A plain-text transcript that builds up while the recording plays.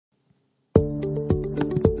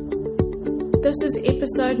This is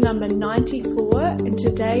episode number 94, and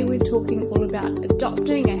today we're talking all about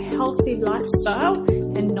adopting a healthy lifestyle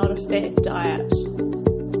and not a fad diet.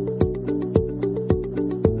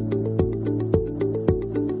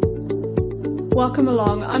 Welcome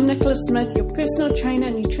along. I'm Nicola Smith, your personal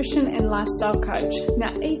trainer, nutrition and lifestyle coach.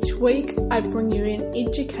 Now each week I bring you an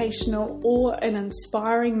educational or an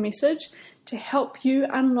inspiring message to help you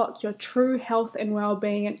unlock your true health and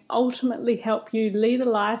well-being and ultimately help you lead a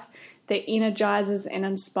life that energizes and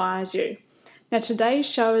inspires you. Now today's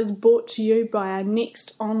show is brought to you by our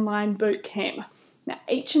next online boot camp. Now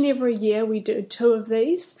each and every year we do 2 of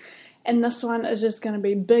these, and this one is just going to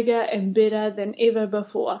be bigger and better than ever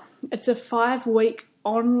before. It's a 5-week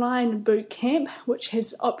online boot camp which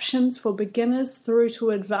has options for beginners through to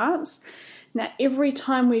advanced. Now every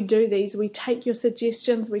time we do these, we take your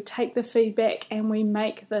suggestions, we take the feedback, and we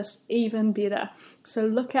make this even better. So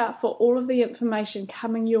look out for all of the information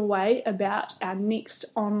coming your way about our next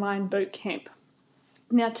online boot camp.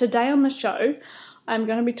 Now today on the show, I'm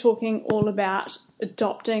going to be talking all about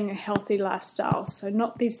adopting a healthy lifestyle, so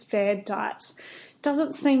not these fad diets.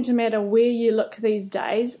 Doesn't seem to matter where you look these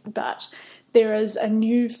days, but there is a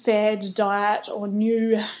new fad diet or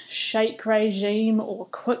new shake regime or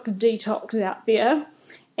quick detox out there.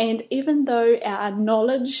 And even though our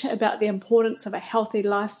knowledge about the importance of a healthy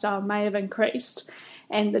lifestyle may have increased,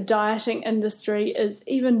 and the dieting industry is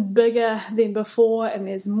even bigger than before and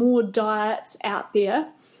there's more diets out there,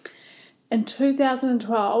 in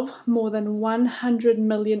 2012, more than 100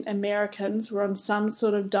 million Americans were on some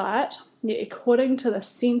sort of diet. Yet according to the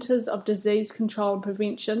Centers of Disease Control and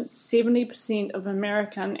Prevention, 70% of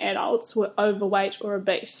American adults were overweight or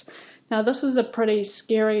obese. Now this is a pretty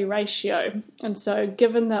scary ratio, and so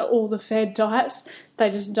given that all the fad diets,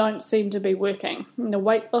 they just don't seem to be working. And the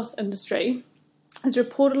weight loss industry is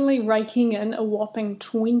reportedly raking in a whopping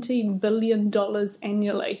 $20 billion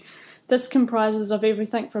annually. This comprises of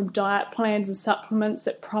everything from diet plans and supplements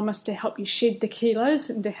that promise to help you shed the kilos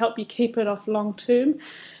and to help you keep it off long term,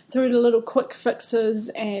 through to little quick fixes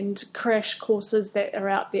and crash courses that are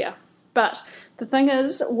out there. But the thing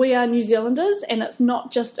is, we are New Zealanders, and it's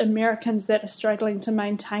not just Americans that are struggling to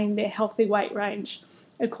maintain their healthy weight range.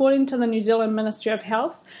 According to the New Zealand Ministry of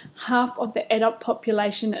Health, half of the adult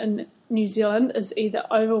population in New Zealand is either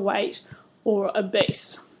overweight or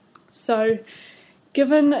obese. So,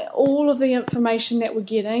 given all of the information that we're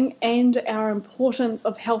getting and our importance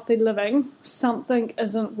of healthy living, something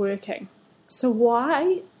isn't working. So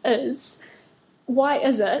why is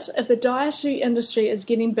it, if the dietary industry is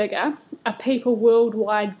getting bigger, are people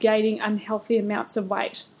worldwide gaining unhealthy amounts of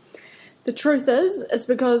weight? The truth is, it's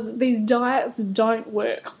because these diets don't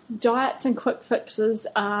work. Diets and quick fixes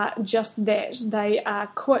are just that. They are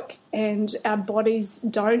quick, and our bodies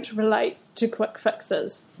don't relate to quick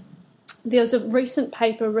fixes. There's a recent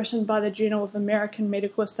paper written by the Journal of American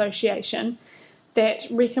Medical Association that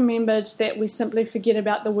recommended that we simply forget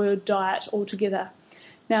about the word diet altogether.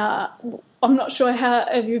 Now, I'm not sure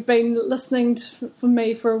if you've been listening for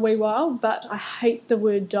me for a wee while, but I hate the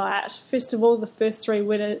word diet. First of all, the first 3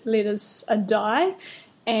 letters are die,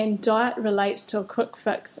 and diet relates to a quick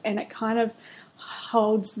fix, and it kind of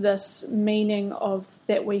holds this meaning of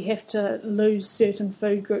that we have to lose certain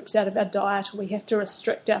food groups out of our diet, or we have to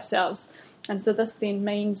restrict ourselves. And so this then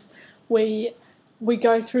means we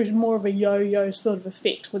go through more of a yo-yo sort of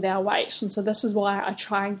effect with our weight. And so this is why I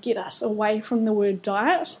try and get us away from the word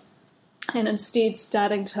diet and instead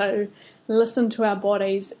starting to listen to our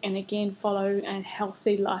bodies and again follow a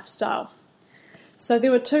healthy lifestyle. So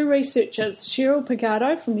there were 2 researchers, Cheryl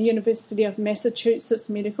Pagado from the University of Massachusetts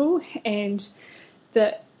Medical and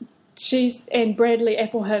Bradley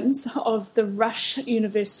Applehans of the Rush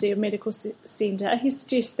University of Medical Center. He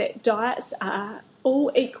suggests that diets are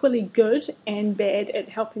all equally good and bad at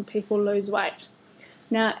helping people lose weight.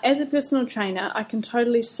 Now, as a personal trainer, I can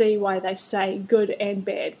totally see why they say good and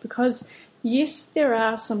bad, because yes, there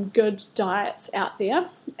are some good diets out there,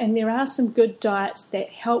 and there are some good diets that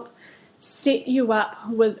help set you up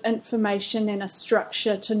with information and a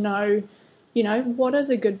structure to know, what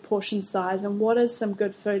is a good portion size and what is some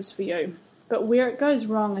good foods for you. But where it goes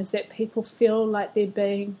wrong is that people feel like they're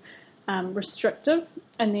being restrictive,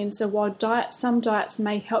 and then so while some diets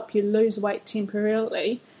may help you lose weight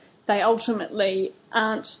temporarily, they ultimately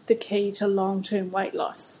aren't the key to long-term weight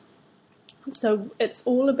loss. So it's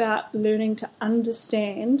all about learning to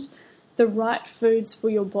understand the right foods for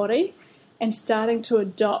your body and starting to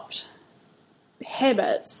adopt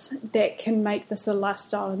habits that can make this a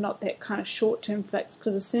lifestyle and not that kind of short-term fix.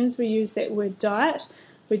 Because as soon as we use that word diet,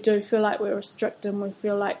 we do feel like we're restricted, and we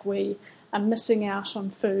feel like we are missing out on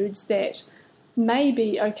foods that may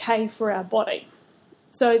be okay for our body.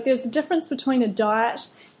 So there's a difference between a diet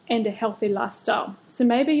and a healthy lifestyle. So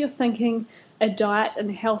maybe you're thinking a diet and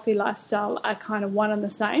a healthy lifestyle are kind of one and the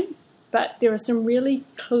same, but there are some really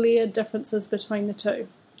clear differences between the two.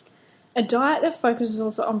 A diet that focuses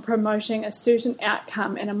also on promoting a certain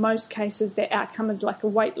outcome, and in most cases that outcome is like a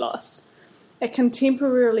weight loss. It can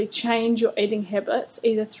temporarily change your eating habits,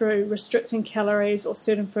 either through restricting calories or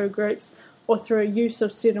certain food groups, or through use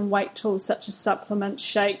of certain weight tools such as supplements,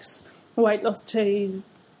 shakes, weight loss teas,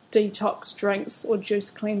 detox drinks, or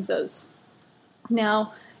juice cleansers.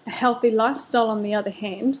 Now, a healthy lifestyle, on the other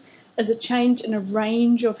hand, is a change in a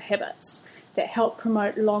range of habits that help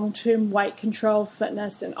promote long-term weight control,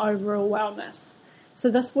 fitness, and overall wellness. So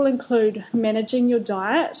this will include managing your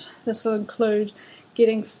diet. This will include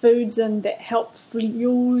getting foods in that help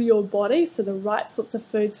fuel your body, so the right sorts of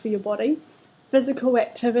foods for your body, physical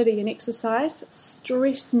activity and exercise,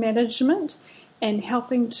 stress management, and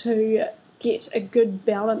helping to get a good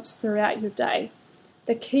balance throughout your day.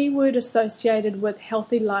 The key word associated with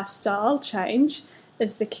healthy lifestyle change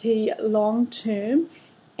is the key long-term,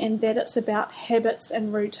 and that it's about habits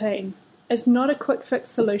and routine. It's not a quick fix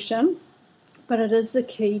solution, but it is the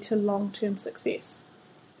key to long-term success.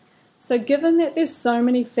 So given that there's so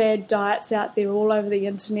many fad diets out there all over the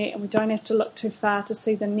internet, and we don't have to look too far to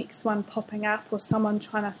see the next one popping up or someone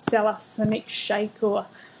trying to sell us the next shake or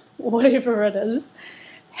whatever it is,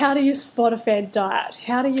 how do you spot a fad diet?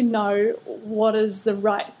 How do you know what is the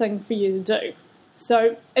right thing for you to do?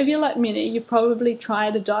 So if you're like many, you've probably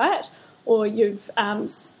tried a diet, or you've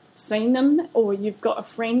seen them, or you've got a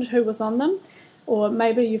friend who was on them, or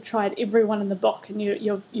maybe you've tried everyone in the book and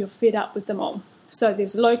you're fed up with them all. So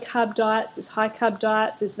there's low-carb diets, there's high-carb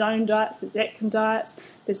diets, there's zone diets, there's Atkins diets,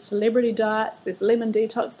 there's celebrity diets, there's lemon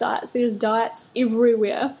detox diets, there's diets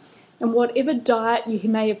everywhere. And whatever diet you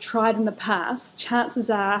may have tried in the past, chances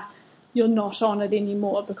are you're not on it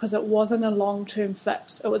anymore because it wasn't a long-term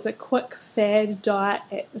fix. It was a quick fad diet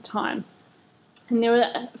at the time. And there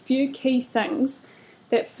are a few key things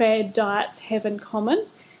that fad diets have in common,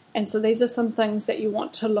 and so these are some things that you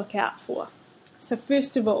want to look out for. So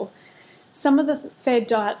first of all, some of the fad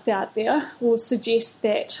diets out there will suggest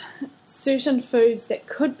that certain foods that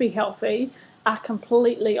could be healthy are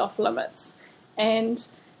completely off limits. And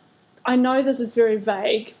I know this is very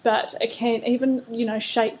vague, but it can even,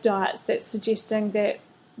 shake diets that's suggesting that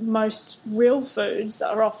most real foods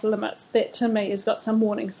are off limits. That to me has got some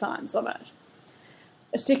warning signs on it.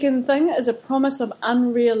 A second thing is a promise of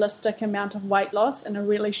unrealistic amount of weight loss in a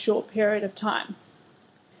really short period of time.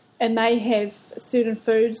 It may have certain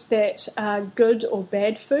foods that are good or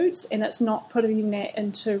bad foods, and it's not putting that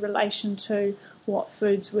into relation to what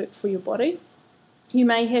foods work for your body. You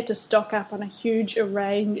may have to stock up on a huge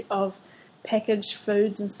array of packaged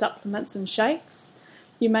foods and supplements and shakes.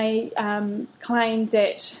 You may claim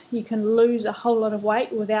that you can lose a whole lot of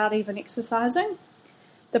weight without even exercising.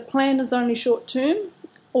 The plan is only short term,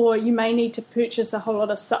 or you may need to purchase a whole lot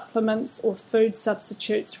of supplements or food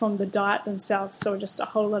substitutes from the diet themselves, so just a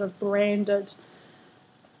whole lot of branded,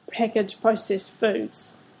 packaged, processed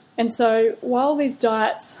foods. And so while these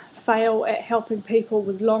diets fail at helping people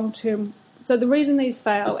with long-term, so the reason these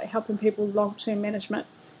fail at helping people with long-term management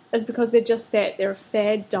is because they're just that, they're a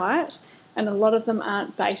fad diet, and a lot of them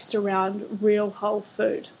aren't based around real whole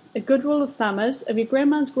food. A good rule of thumb is, if your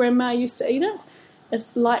grandma's grandma used to eat it,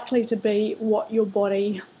 it's likely to be what your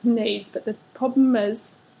body needs. But the problem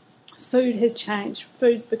is food has changed.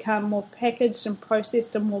 Food's become more packaged and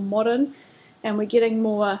processed and more modern, and we're getting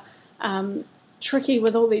more tricky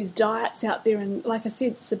with all these diets out there. And like I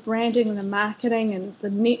said, it's the branding and the marketing and the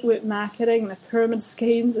network marketing, the pyramid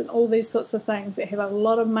schemes and all these sorts of things that have a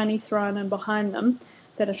lot of money thrown in behind them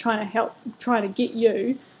that are trying to get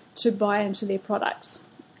you to buy into their products.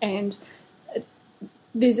 And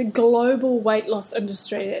there's a global weight loss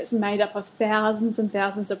industry that's made up of thousands and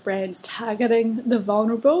thousands of brands targeting the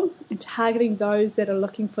vulnerable and targeting those that are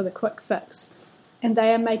looking for the quick fix. And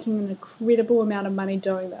they are making an incredible amount of money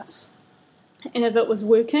doing this. And if it was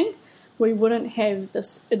working, we wouldn't have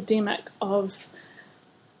this epidemic of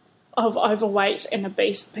overweight and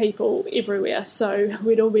obese people everywhere. So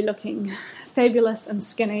we'd all be looking fabulous and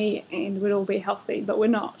skinny and we'd all be healthy, but we're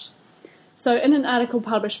not. So in an article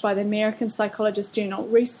published by the American Psychologist Journal,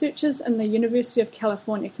 researchers in the University of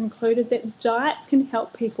California concluded that diets can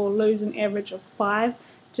help people lose an average of 5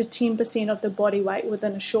 to 10% of their body weight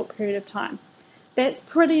within a short period of time. That's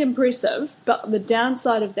pretty impressive, but the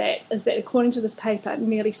downside of that is that according to this paper,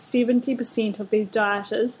 nearly 70% of these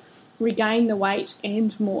dieters regain the weight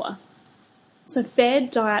and more. So fad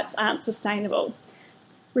diets aren't sustainable.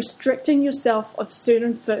 Restricting yourself of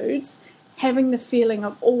certain foods Having the feeling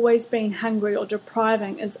of always being hungry or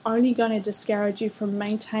depriving is only going to discourage you from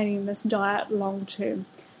maintaining this diet long term.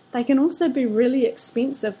 They can also be really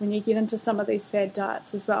expensive when you get into some of these fad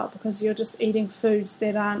diets as well, because you're just eating foods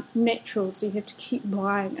that aren't natural, so you have to keep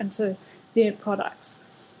buying into their products.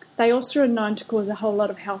 They also are known to cause a whole lot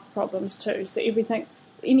of health problems too, so anything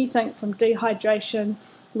from dehydration,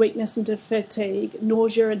 weakness and fatigue,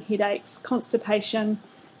 nausea and headaches, constipation,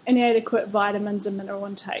 inadequate vitamins and mineral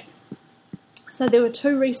intake. So there were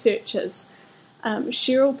two researchers,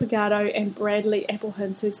 Cheryl Pagano and Bradley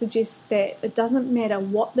Applehans, who suggest that it doesn't matter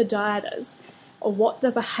what the diet is or what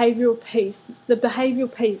the behavioural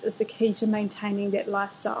piece is the key to maintaining that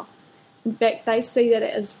lifestyle. In fact, they see that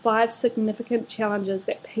it is 5 significant challenges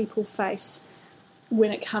that people face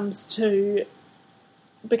when it comes to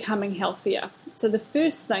becoming healthier. So the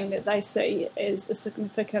first thing that they see as a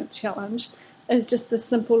significant challenge is just the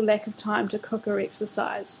simple lack of time to cook or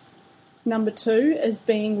exercise. Number 2 is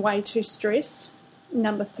being way too stressed.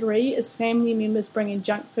 Number 3 is family members bringing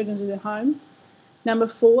junk food into their home. Number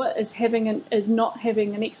 4 is not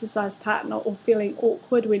having an exercise partner or feeling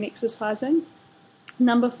awkward when exercising.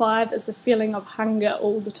 Number 5 is the feeling of hunger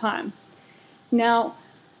all the time. Now,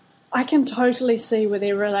 I can totally see where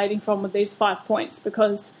they're relating from with these 5 points,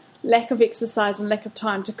 because lack of exercise and lack of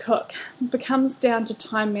time to cook becomes down to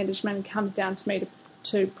time management and comes down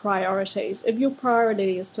to priorities. If your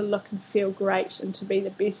priority is to look and feel great and to be the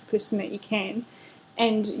best person that you can,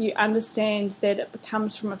 and you understand that it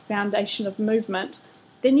becomes from a foundation of movement,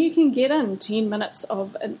 then you can get in 10 minutes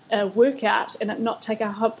of a workout and it not take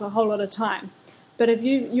a whole lot of time. But if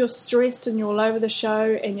you're stressed and you're all over the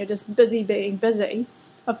show and you're just busy being busy,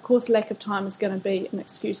 of course lack of time is going to be an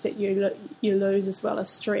excuse that you lose, as well as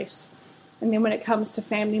stress. And then when it comes to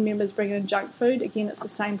family members bringing in junk food, again, it's the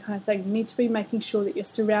same kind of thing. You need to be making sure that you're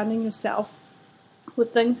surrounding yourself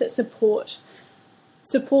with things that support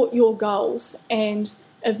your goals. And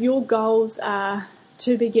if your goals are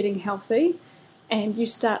to be getting healthy and you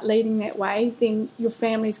start leading that way, then your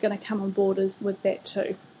family's going to come on board with that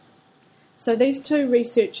too. So these two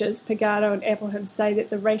researchers, Pagano and Applehans, say that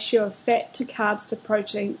the ratio of fat to carbs to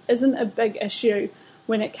protein isn't a big issue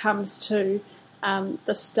when it comes to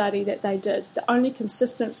the study that they did. The only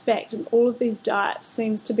consistent fact in all of these diets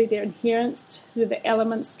seems to be their adherence to the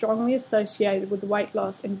elements strongly associated with weight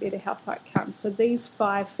loss and better health outcomes. So these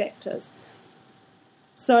 5 factors.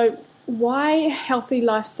 So why healthy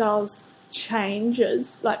lifestyles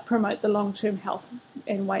changes promote the long-term health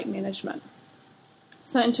and weight management?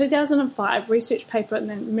 So in 2005, research paper in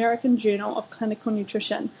the American Journal of Clinical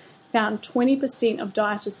Nutrition found 20% of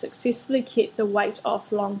dieters successfully kept the weight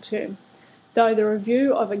off long term, though the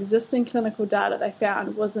review of existing clinical data they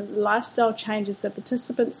found was the lifestyle changes the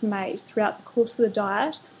participants made throughout the course of the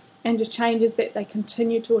diet and the changes that they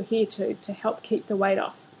continue to adhere to help keep the weight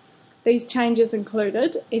off. These changes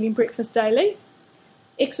included eating breakfast daily,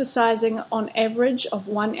 exercising on average of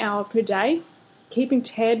 1 hour per day, keeping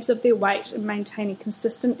tabs of their weight and maintaining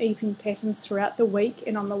consistent eating patterns throughout the week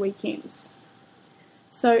and on the weekends.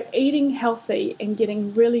 So eating healthy and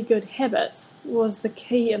getting really good habits was the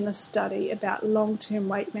key in this study about long-term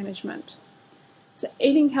weight management. So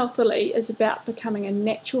eating healthily is about becoming a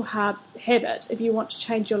natural habit if you want to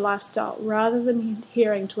change your lifestyle rather than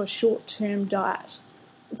adhering to a short-term diet.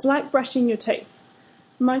 It's like brushing your teeth.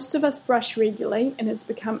 Most of us brush regularly and it's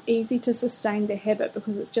become easy to sustain the habit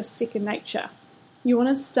because it's just second nature. You want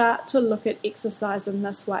to start to look at exercise in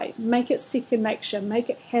this way. Make it second nature, make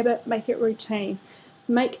it habit, make it routine.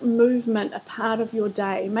 Make movement a part of your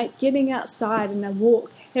day. Make getting outside and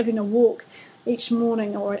having a walk each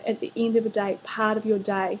morning or at the end of a day part of your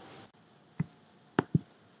day.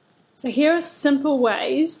 So here are simple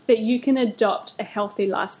ways that you can adopt a healthy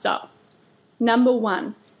lifestyle. Number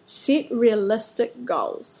 1, set realistic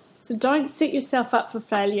goals. So don't set yourself up for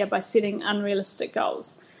failure by setting unrealistic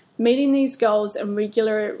goals. Meeting these goals and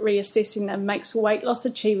regularly reassessing them makes weight loss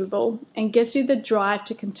achievable and gives you the drive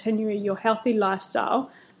to continue your healthy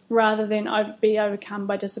lifestyle rather than be overcome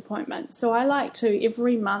by disappointment. So I like to,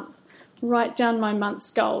 every month, write down my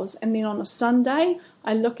month's goals, and then on a Sunday,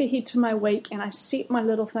 I look ahead to my week and I set my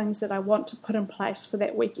little things that I want to put in place for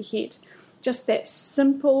that week ahead. Just that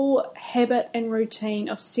simple habit and routine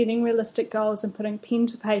of setting realistic goals and putting pen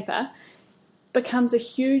to paper becomes a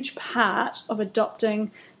huge part of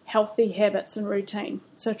adopting healthy habits and routine.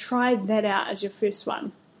 So try that out as your first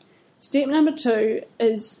one. Step number 2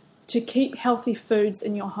 is to keep healthy foods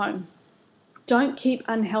in your home. Don't keep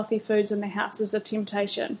unhealthy foods in the house as a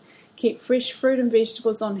temptation. Keep fresh fruit and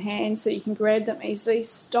vegetables on hand so you can grab them easily.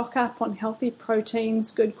 Stock up on healthy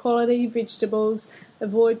proteins, good quality vegetables.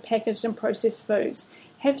 Avoid packaged and processed foods.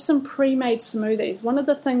 Have some pre-made smoothies. One of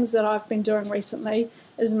the things that I've been doing recently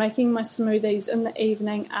is making my smoothies in the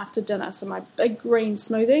evening after dinner. So my big green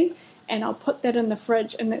smoothie, and I'll put that in the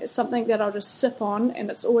fridge, and it's something that I'll just sip on,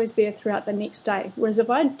 and it's always there throughout the next day. Whereas if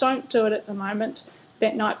I don't do it at the moment,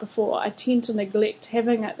 that night before, I tend to neglect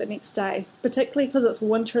having it the next day, particularly because it's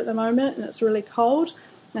winter at the moment and it's really cold,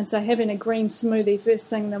 and so having a green smoothie first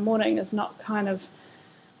thing in the morning is not kind of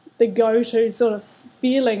the go-to sort of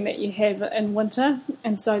feeling that you have in winter.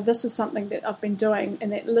 And so this is something that I've been doing,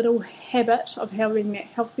 and that little habit of having that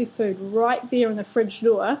healthy food right there in the fridge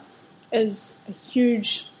door is a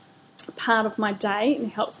huge part of my day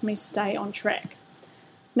and helps me stay on track.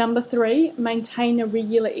 Number 3, maintain a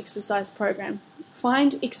regular exercise program.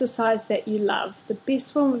 Find exercise that you love. The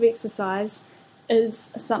best form of exercise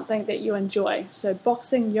is something that you enjoy. So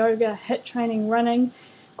boxing, yoga, HIIT training, running,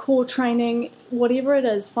 core training, whatever it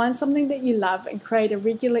is, find something that you love and create a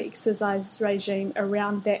regular exercise regime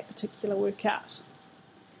around that particular workout.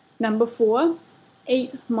 Number 4,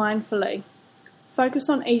 eat mindfully. Focus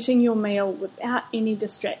on eating your meal without any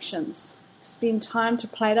distractions. Spend time to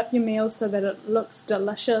plate up your meal so that it looks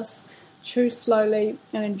delicious. Chew slowly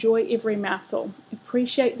and enjoy every mouthful.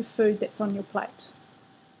 Appreciate the food that's on your plate.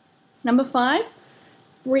 Number 5,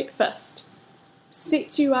 breakfast.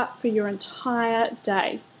 Sets you up for your entire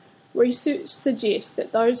day. Research suggests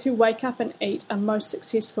that those who wake up and eat are most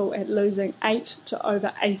successful at losing 8 to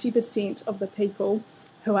over 80% of the people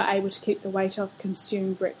who are able to keep the weight off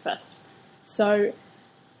consume breakfast. So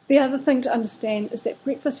the other thing to understand is that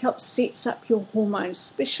breakfast helps sets up your hormones,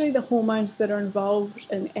 especially the hormones that are involved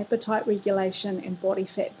in appetite regulation and body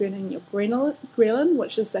fat burning. Your ghrelin,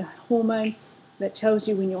 which is the hormone that tells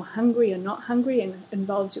you when you're hungry or not hungry and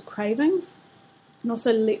involves your cravings, and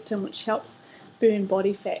also leptin, which helps burn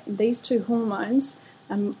body fat. And these two hormones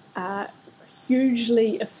are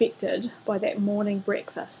hugely affected by that morning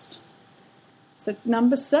breakfast. So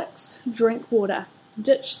number 6, drink water.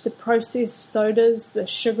 Ditch the processed sodas, the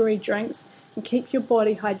sugary drinks, and keep your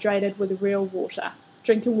body hydrated with real water.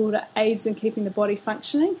 Drinking water aids in keeping the body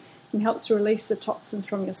functioning and helps to release the toxins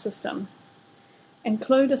from your system.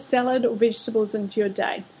 Include a salad or vegetables into your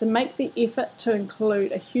day. So make the effort to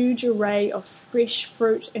include a huge array of fresh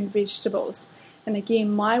fruit and vegetables. And again,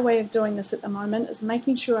 my way of doing this at the moment is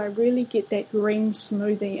making sure I really get that green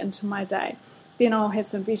smoothie into my day. Then I'll have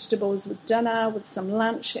some vegetables with dinner, with some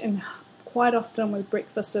lunch, and quite often with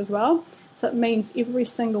breakfast as well. So it means every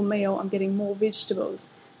single meal I'm getting more vegetables.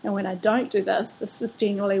 And when I don't do this, this is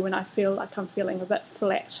generally when I feel like I'm feeling a bit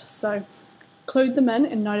flat. So include them in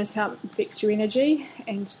and notice how it affects your energy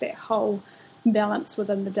and that whole balance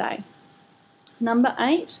within the day. Number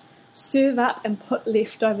 8, serve up and put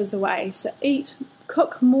leftovers away. So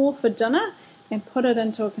cook more for dinner and put it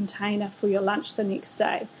into a container for your lunch the next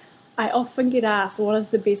day. I often get asked, what is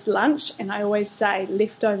the best lunch? And I always say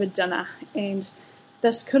leftover dinner. And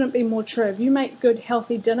this couldn't be more true. If you make good,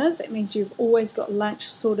 healthy dinners, that means you've always got lunch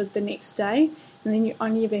sorted the next day. And then you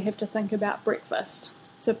only ever have to think about breakfast.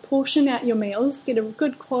 So portion out your meals, get a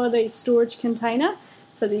good quality storage container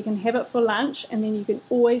so that you can have it for lunch, and then you can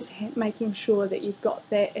always making sure that you've got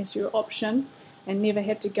that as your option and never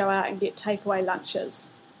have to go out and get takeaway lunches.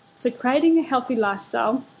 So creating a healthy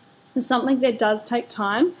lifestyle is something that does take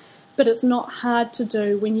time, but it's not hard to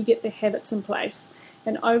do when you get the habits in place.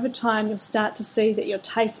 And over time, you'll start to see that your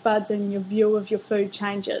taste buds and your view of your food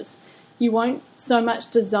changes. You won't so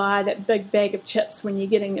much desire that big bag of chips when you're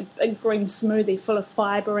getting a big green smoothie full of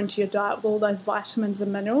fibre into your diet with all those vitamins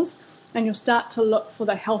and minerals, and you'll start to look for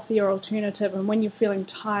the healthier alternative. And when you're feeling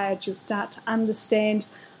tired, you'll start to understand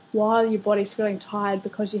why your body's feeling tired,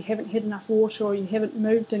 because you haven't had enough water or you haven't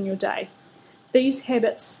moved in your day. These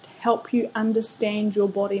habits help you understand your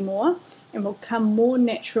body more and will come more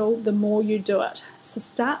natural the more you do it. So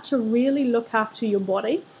start to really look after your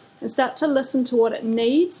body and start to listen to what it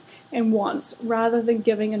needs and wants rather than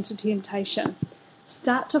giving into temptation.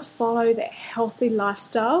 Start to follow that healthy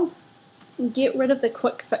lifestyle and get rid of the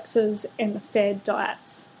quick fixes and the fad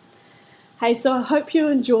diets. Hey, so I hope you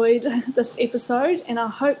enjoyed this episode, and I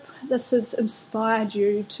hope this has inspired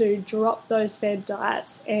you to drop those fad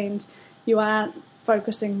diets and you are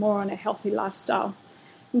focusing more on a healthy lifestyle.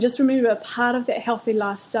 And just remember, part of that healthy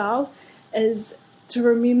lifestyle is to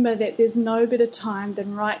remember that there's no better time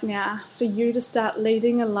than right now for you to start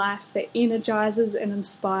leading a life that energizes and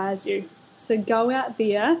inspires you. So go out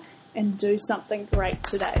there and do something great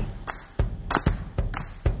today.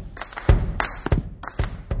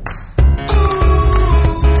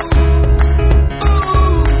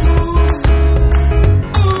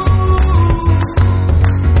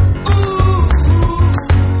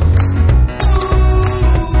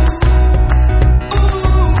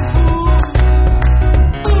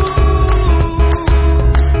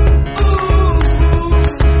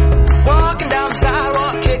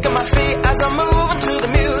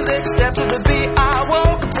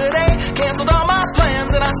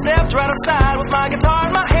 stepped right outside with my guitar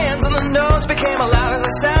in my hands, and the notes became loud as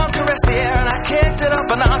the sound caressed the air, and I kicked it up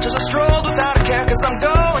a notch as I strolled without a care, 'cause I'm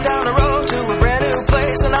going down the road